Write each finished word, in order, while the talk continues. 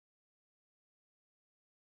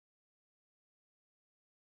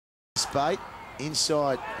Spate.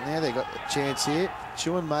 Inside. Now they've got a chance here.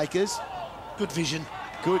 Schoenmakers. Good vision.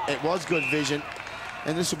 Good. It was good vision.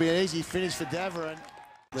 And this will be an easy finish for Davarin.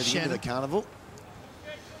 Leading into the carnival.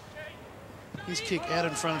 His kick out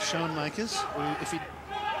in front of Schoenmakers, who, if he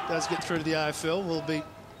does get through to the AFL, will be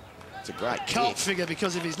it's a great cult figure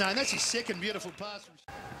because of his name. That's his second beautiful pass.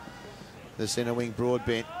 The centre wing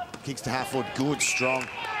Broadbent kicks to half forward. Good, strong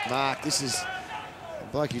mark. This is a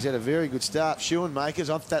bloke who's had a very good start.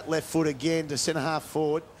 Schoenmakers off that left foot again to centre half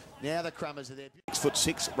forward. Now the Crummers are there.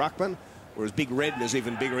 6'6" ruckman, whereas Big Redden is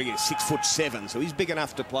even bigger. He's 6'7", so he's big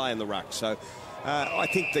enough to play in the ruck. So I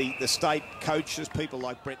think the state coaches, people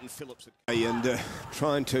like Brenton Phillips, and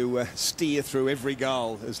trying to steer through every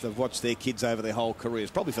goal as they've watched their kids over their whole careers,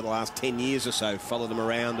 probably for the last 10 years or so, followed them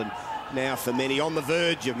around, and now for many on the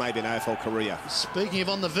verge of maybe an AFL career. Speaking of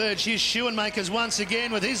on the verge, here's Schoenmakers once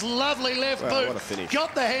again with his lovely left boot. What a finish.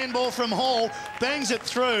 Got the handball from Hall, bangs it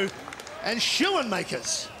through, and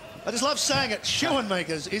Schoenmakers, I just love saying it,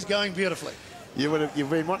 Schoenmakers is going beautifully. You've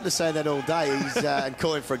been wanting to say that all day. He's and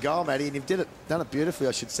calling for a goal, Matty, and you've done it beautifully,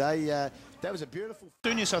 I should say. That was a beautiful.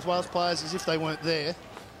 Two New South Wales players as if they weren't there.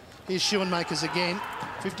 Here's Schoenmakers again,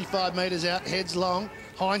 55 metres out, heads long.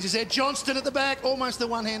 Hines is there. Johnston at the back, almost the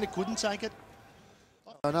one-hander, couldn't take it.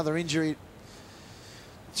 Another injury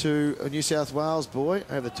to a New South Wales boy.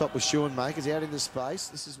 Over the top with Schoenmakers out into space.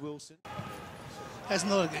 This is Wilson. Hasn't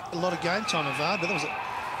a lot of game time of VAR, but that was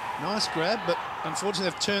a nice grab, but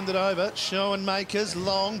unfortunately they've turned it over. Schoenmakers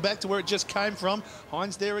long, back to where it just came from.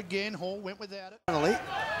 Hines there again. Hall went without it. Finally,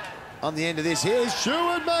 on the end of this, here's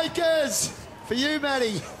Schoenmakers for you,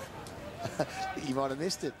 Matty. You might have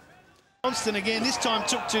missed it. Johnston again, this time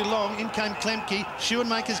took too long. In came Klemke.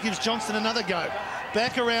 Schoenmakers gives Johnston another go.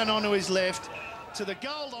 Back around onto his left to the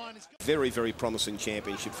goal line. Very, very promising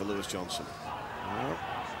championship for Lewis Johnson. Well,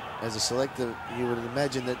 as a selector, you would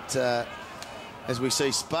imagine that as we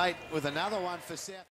see Spate with another one for South.